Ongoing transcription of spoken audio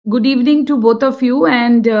Good evening to both of you.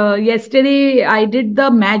 And yesterday I did the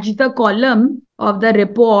match the column of the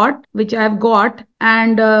report which I've got,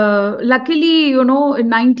 and luckily,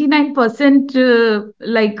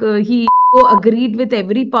 99% he agreed with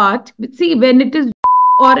every part. But see, when it is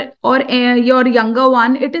or your younger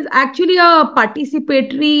one, it is actually a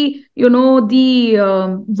participatory, the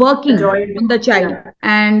working Joined, on the child, yeah.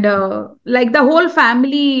 and like the whole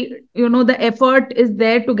family, the effort is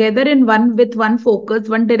there together in one with one focus,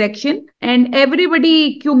 one direction, and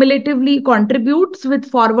everybody cumulatively contributes with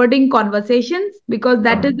forwarding conversations, because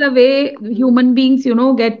that is the way human beings,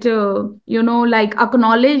 get like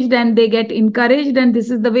acknowledged, and they get encouraged, and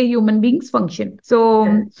this is the way human beings function. So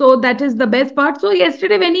that is the best part. So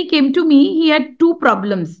yesterday when he came to me, he had two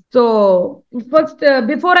problems. So first,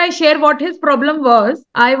 before I share what his problem was,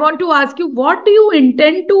 I want to ask you, what do you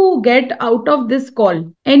intend to get out of this call?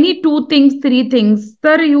 Any two things, three things?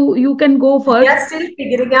 Sir, you can go We first. are still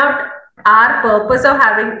figuring out our purpose of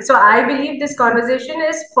having. So I believe this conversation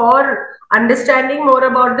is for understanding more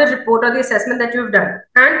about the report or the assessment that you've done,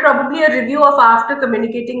 and probably a review of after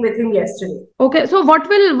communicating with him yesterday. Okay, so what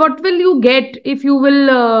will you get if you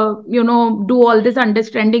will do all this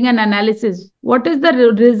understanding and analysis? What is the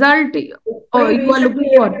result you We are should be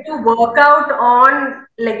looking able for? to work out on,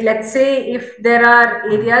 like, let's say if there are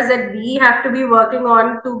areas that we have to be working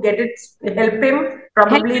on to get it, help him, Help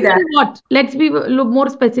probably him that. in what? Let's be more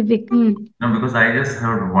specific. No, because I just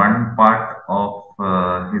heard one part of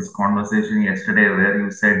his conversation yesterday where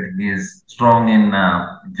you said he is strong in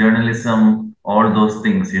journalism, all those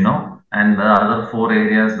things, and the other four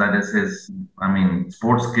areas, that is his, I mean,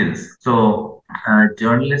 sports skills. So,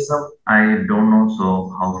 journalism, I don't know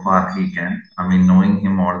so how far he can. I mean, knowing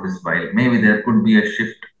him all this while, maybe there could be a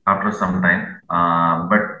shift after some time.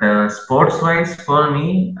 But sports wise, for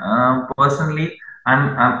me personally,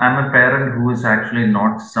 I'm a parent who is actually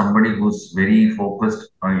not somebody who's very focused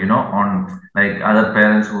on, on like other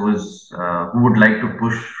parents who would like to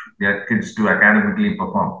push their kids to academically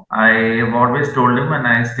perform. I have always told him, and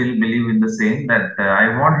I still believe in the same, that I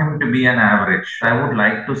want him to be an average. I would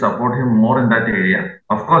like to support him more in that area.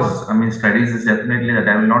 Of course, I mean, studies is definitely that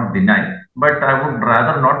I will not deny, but I would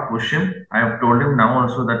rather not push him. I have told him now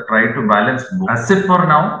also that try to balance both. As if for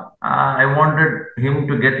now, I wanted him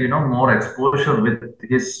to get, more exposure with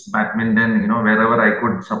his badminton, wherever I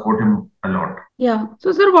could support him a lot. Yeah.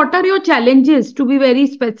 So, sir, what are your challenges? To be very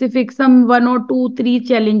specific, some one or two, three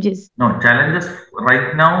challenges. No challenges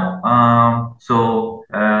right now.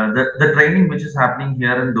 The training which is happening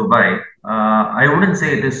here in Dubai, I wouldn't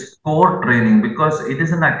say it is core training because it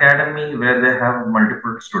is an academy where they have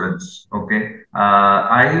multiple students. Okay,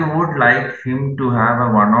 I would like him to have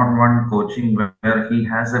a one-on-one coaching where he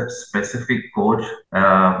has a specific coach,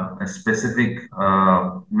 a specific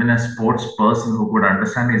even a sports person who could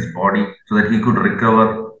understand his body so that he could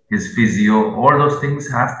recover his physio. All those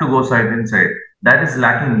things have to go side by side. That is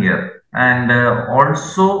lacking here. And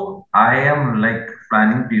also, I am like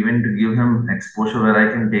planning to even to give him exposure where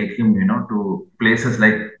I can take him, to places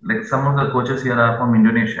like some of the coaches here are from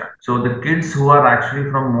Indonesia. So the kids who are actually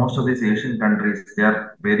from most of these Asian countries, they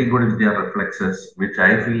are very good with their reflexes, which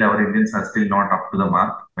I feel our Indians are still not up to the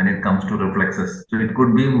mark when it comes to reflexes. So it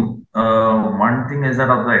could be one thing is that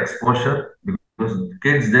of the exposure, because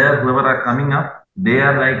kids there, whoever are coming up, they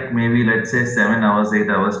are like maybe let's say 7 hours, 8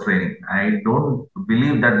 hours training. I don't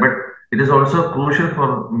believe that, but it is also crucial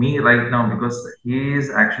for me right now because he is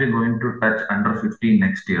actually going to touch under 15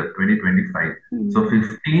 next year, 2025. So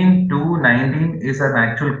 15 to 19 is an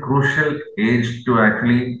actual crucial age to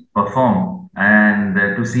actually perform and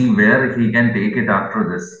to see where he can take it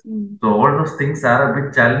after this. So all those things are a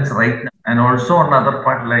big challenge right now. And also another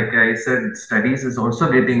part, like I said, studies is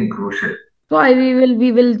also getting crucial. So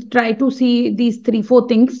we will try to see these three, four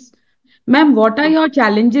things. Ma'am, what are your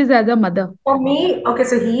challenges as a mother? For me, okay,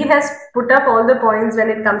 so he has put up all the points when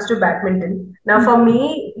it comes to badminton. Now, for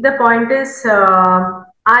me, the point is,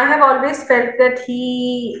 I have always felt that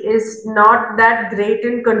he is not that great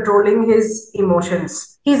in controlling his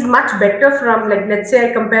emotions. He's much better from, like, let's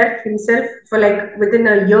say I compare himself for like within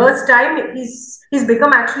a year's time, he's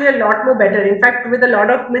become actually a lot more better. In fact, with a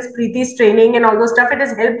lot of Miss Preeti's training and all those stuff, it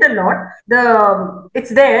has helped a lot.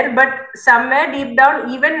 It's there, but somewhere deep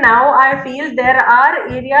down, even now, I feel there are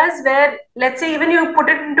areas where, let's say, even you put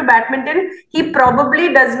it into badminton, he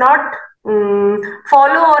probably does not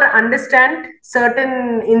follow or understand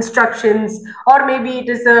certain instructions, or maybe it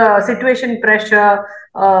is a situation pressure,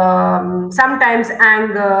 sometimes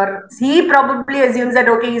anger. He probably assumes that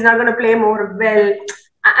okay, he's not going to play more well.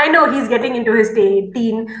 I know he's getting into his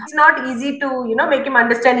teen. It's not easy to, make him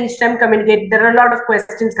understand each time, communicate. There are a lot of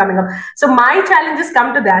questions coming up. So my challenges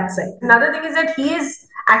come to that side. Another thing is that he is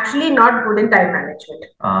actually not good in time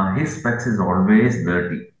management. His specs is always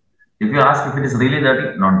dirty. If you ask if it is really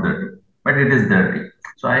dirty, not dirty, but it is dirty.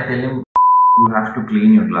 So I tell him, you have to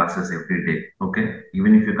clean your glasses every day, okay?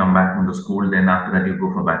 Even if you come back from the school, then after that you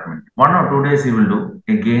go for badminton. 1 or 2 days he will do.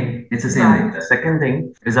 Again, it's the same thing. The second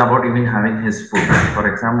thing is about even having his food.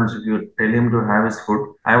 For example, if you tell him to have his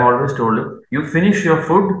food, I've always told him, you finish your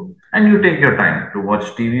food and you take your time to watch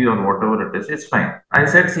TV or whatever it is, it's fine. I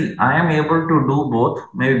said, see, I am able to do both,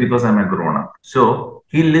 maybe because I'm a grown up. So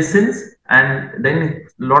he listens, and then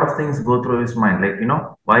a lot of things go through his mind, like,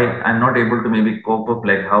 why I'm not able to maybe cope up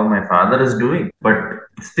like how my father is doing, but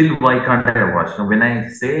still, why can't I watch? So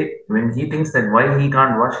when he thinks that why he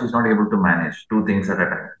can't watch, he's not able to manage 2 things at a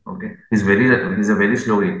time. Okay, he's a very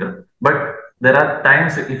slow eater, but there are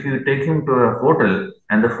times if you take him to a hotel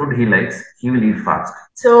and the food he likes, he will eat fast.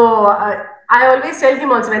 So I always tell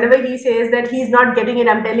him also, whenever he says that he's not getting it,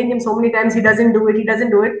 I'm telling him so many times he doesn't do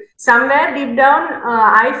it. Somewhere deep down,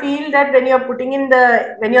 I feel that when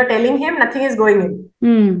you're telling him, nothing is going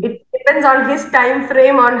in. It depends on his time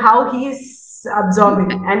frame, on how he's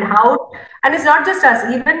absorbing and it's not just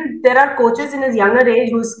us. Even there are coaches in his younger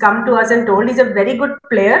age who's come to us and told he's a very good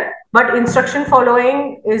player, but instruction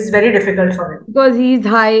following is very difficult for him. Because he's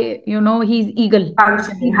high, he's eagle.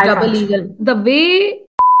 Functioning, high double functioning. eagle. The way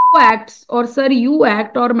acts, or sir you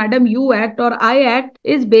act, or madam you act, or I act,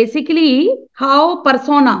 is basically how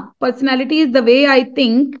personality is the way I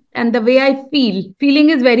think and the way I feel. Feeling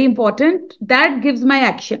is very important. That gives my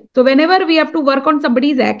action. So whenever we have to work on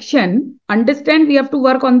somebody's action, understand we have to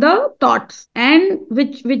work on the thoughts and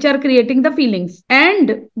which are creating the feelings.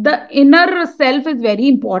 And the inner self is very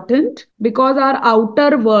important, because our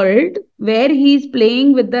outer world, where he's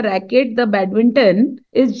playing with the racket, the badminton,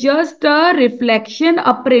 is just a reflection,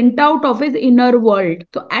 a printout of his inner world.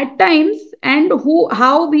 So at times, and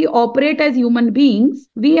how we operate as human beings,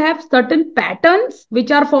 we have certain patterns which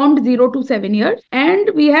are formed 0 to 7 years, and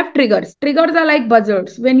we have triggers. Triggers are like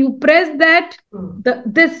buzzards. When you press that,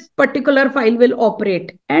 this particular file will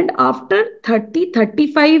operate. And after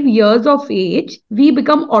 35 years of age, we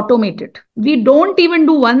become automated. We don't even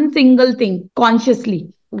do one single thing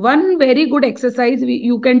consciously. One very good exercise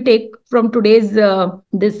you can take from today's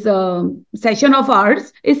this session of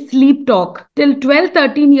ours is sleep talk. Till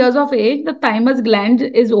 12-13 years of age, the thymus gland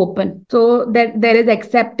is open. So that there is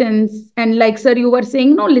acceptance. And like sir, you were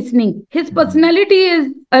saying, listening. His personality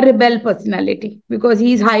is a rebel personality, because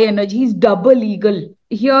he's high energy. He's double eagle.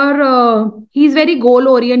 Here, he's very goal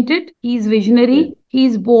oriented. He's visionary.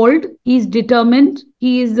 He's bold. He's determined.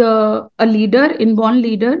 He is a leader, inborn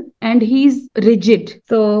leader, and he's rigid.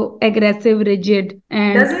 So aggressive, rigid.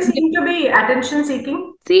 And does he seem to be attention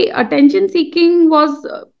seeking? See, attention seeking was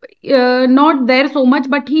not there so much,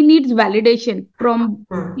 but he needs validation from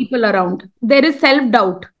people around. There is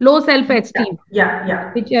self-doubt, low self-esteem.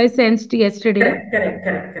 Yeah. Which I sensed yesterday.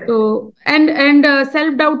 Correct. So, and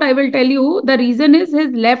self-doubt, I will tell you, the reason is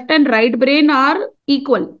his left and right brain are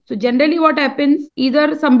equal. So generally what happens,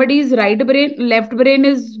 either somebody's left brain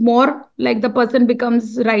is more, like the person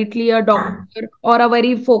becomes rightly a doctor or a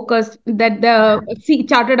very focused, that the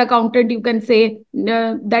chartered accountant, you can say,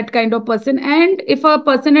 that kind of person. And if a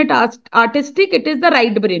person is artistic, it is the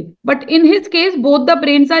right brain. But in his case, both the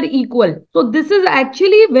brains are equal. So this is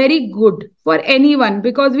actually very good for anyone,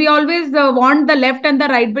 because we always want the left and the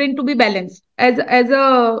right brain to be balanced. As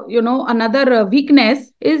a another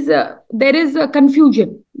weakness is there is a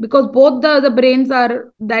confusion, because both the brains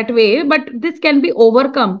are that way, but this can be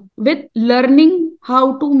overcome with learning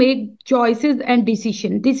how to make choices and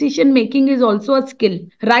decision making is also a skill.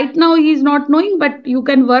 Right now he is not knowing, but you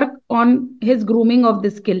can work on his grooming of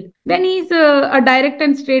the skill. Then he's a direct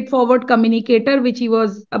and straightforward communicator, which he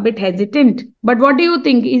was a bit hesitant. But what do you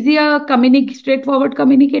think? Is he a straightforward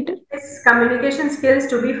communicator? His communication skills,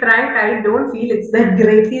 to be frank, I don't feel it's that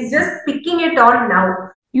great. He's just picking it on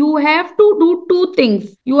now. You have to do 2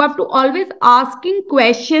 things. You have to always asking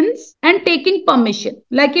questions and taking permission.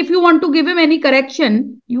 Like if you want to give him any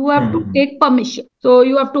correction, you have to take permission. So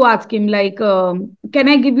you have to ask him like, can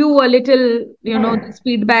I give you a little, this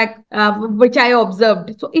feedback which I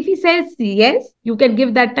observed? So if he says yes, you can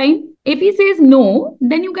give that time. If he says no,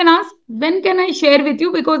 then you can ask, when can I share with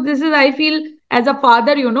you? Because this is, I feel, as a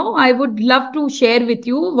father, I would love to share with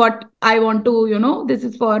you what I want to, this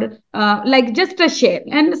is for like just a share.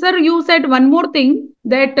 And sir, you said one more thing.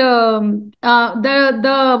 that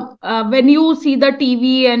when you see the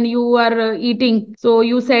TV and you are eating, so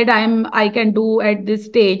you said I can do at this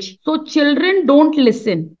stage. So children don't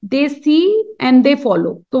listen. They see and they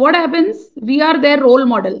follow. So what happens? We are their role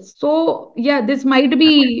models. So yeah, this might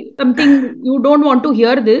be something you don't want to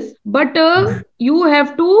hear this, but you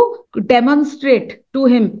have to demonstrate to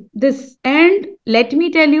him this. And let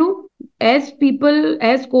me tell you, as people,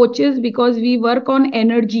 as coaches, because we work on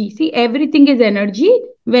energy. See, everything is energy.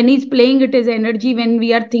 When he's playing, it is energy. When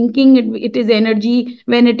we are thinking, it is energy.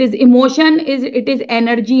 When it is emotion, it is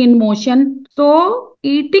energy in motion. So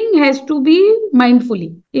eating has to be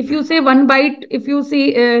mindfully. If you say one bite, if you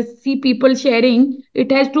see people sharing,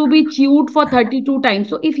 it has to be chewed for 32 times.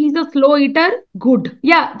 So if he's a slow eater, good.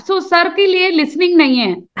 Yeah. So sir के लिए listening नहीं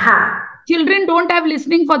है. हाँ. Children don't have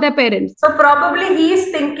listening for their parents. So probably he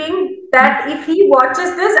is thinking that if he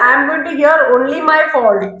watches this, I am going to hear only my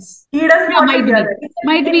faults. He doesn't want to hear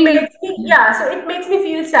it. So it makes me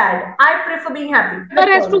feel sad. I prefer being happy.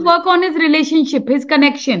 Sir has to work on his relationship, his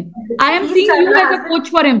connection. I am seeing you as a coach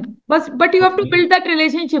for him. But you have to build that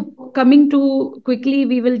relationship. Coming to quickly,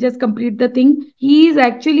 we will just complete the thing. He is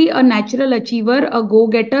actually a natural achiever, a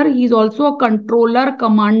go-getter. He is also a controller,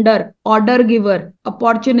 commander, order giver,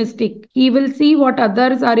 opportunistic. He will see what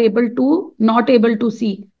others are not able to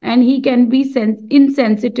see. And he can be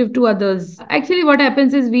insensitive to others. Actually, what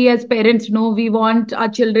happens is we as parents know we want our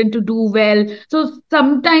children to do well. So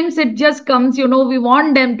sometimes it just comes, we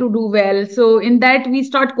want them to do well. So in that we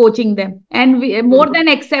start coaching them. And we, more than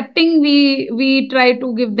accepting, we try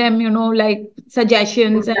to give them, like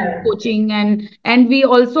suggestions and coaching. And we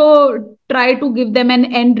also try to give them an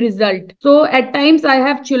end result. So at times I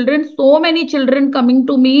have so many children coming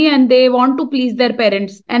to me and they want to please their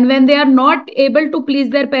parents. And when they are not able to please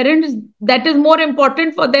their parents, that is more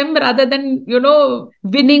important for them rather than,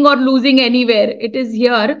 winning or losing anywhere. It is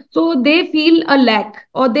here. So they feel a lack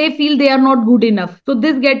or they feel they are not good enough. So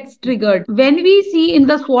this gets triggered. When we see in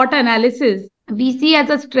the SWOT analysis, we see as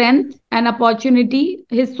a strength and opportunity.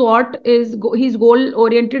 His SWOT is he's goal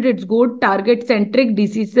oriented, it's good, target centric,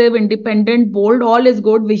 decisive, independent, bold, all is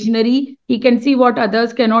good, visionary. He can see what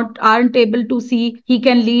others aren't able to see. He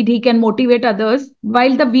can lead, he can motivate others.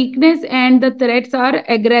 While the weakness and the threats are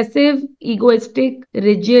aggressive, egoistic,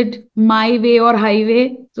 rigid, my way or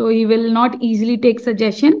highway. So he will not easily take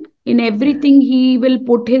suggestion. In everything, he will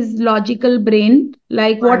put his logical brain,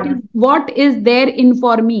 like what is there in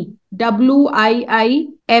for me?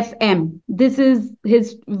 WIIFM. This is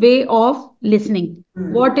his way of listening.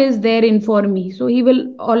 What is there in for me? So he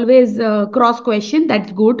will always cross question.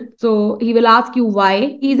 That's good. So he will ask you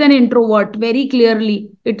why. He's an introvert, very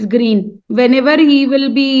clearly. It's green. Whenever he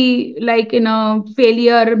will be like in a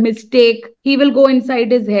failure, mistake, he will go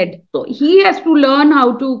inside his head. So he has to learn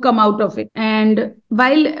how to come out of it. And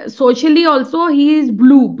while socially also he is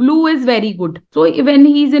blue. Blue is very good. So when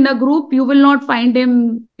he's in a group, you will not find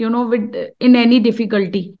him, in any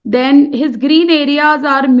difficulty. Then his green areas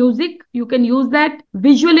are music. You can use that.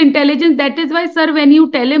 Visual intelligence. That is why, sir, when you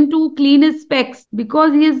tell him to clean his specs,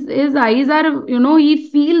 because his eyes are, he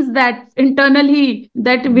feels that internally,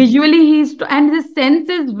 that visually and his sense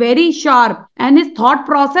is very sharp. And his thought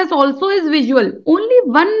process also is visual. Only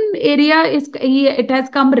one area it has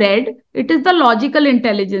come red. It is the logical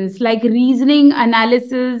intelligence, like reasoning,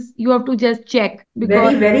 analysis. You have to just check.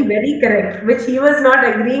 Very, very, very correct. Which he was not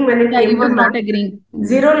agreeing when it came he was to not agreeing.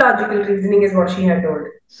 Zero logical reasoning is what she had told.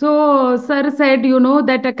 So, sir said,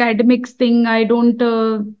 that academics thing, I don't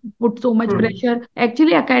put so much pressure.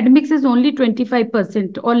 Actually, academics is only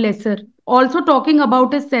 25% or lesser. Also talking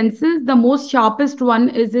about his senses, the most sharpest one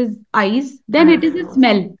is his eyes. Then it is his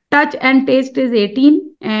smell. Touch and taste is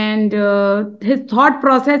 18. And his thought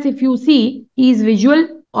process, if you see, he is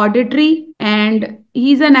visual, auditory, and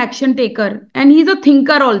he's an action taker. And he's a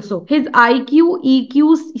thinker also. His IQ,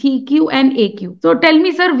 EQ, CQ, and AQ. So tell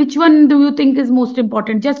me, sir, which one do you think is most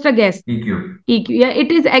important? Just a guess. EQ. EQ. Yeah,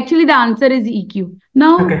 it is actually the answer is EQ.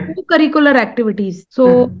 Now, co-curricular activities.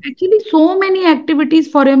 So actually so many activities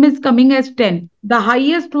for him is coming as 10. The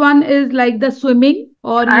highest one is like the swimming.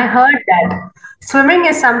 I heard that. Swimming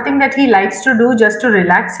is something that he likes to do just to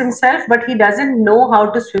relax himself, but he doesn't know how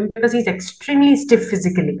to swim because he's extremely stiff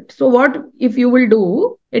physically. So what if you will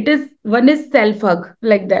do? One is self-hug,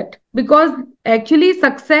 like that. Because actually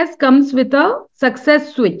success comes with a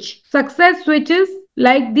success switch. Success switch is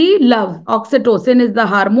like the love. Oxytocin is the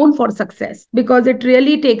hormone for success because it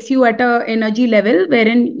really takes you at a energy level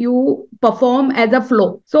wherein you perform as a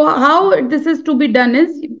flow. So how this is to be done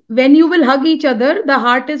is when you will hug each other, the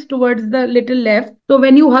heart is towards the little left. So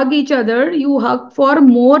when you hug each other, you hug for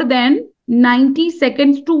more than 90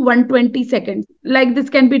 seconds to 120 seconds. Like this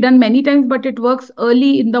can be done many times, but it works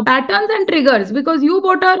early in the patterns and triggers, because you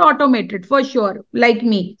both are automated for sure, like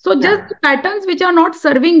me. So just the patterns which are not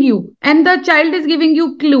serving you, and the child is giving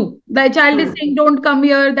you clue. The child is saying, don't come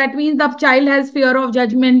here. That means the child has fear of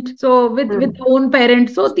judgment. So with the own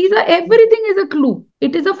parents. So these are, everything is a clue.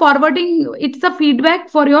 It is a forwarding, it's a feedback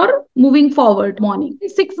for your moving forward morning.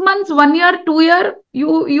 6 months, 1 year, 2 year, you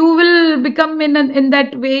will become in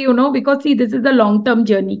that way, you know, because see, this is a long term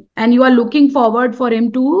journey, and you are looking forward for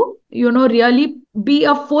him to, you know, really be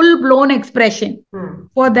a full blown expression.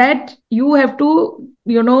 For that, you have to,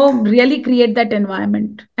 you know, really create that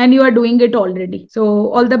environment, and you are doing it already.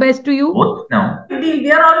 So all the best to you. Both now.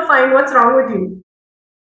 We are all fine. What's wrong with you?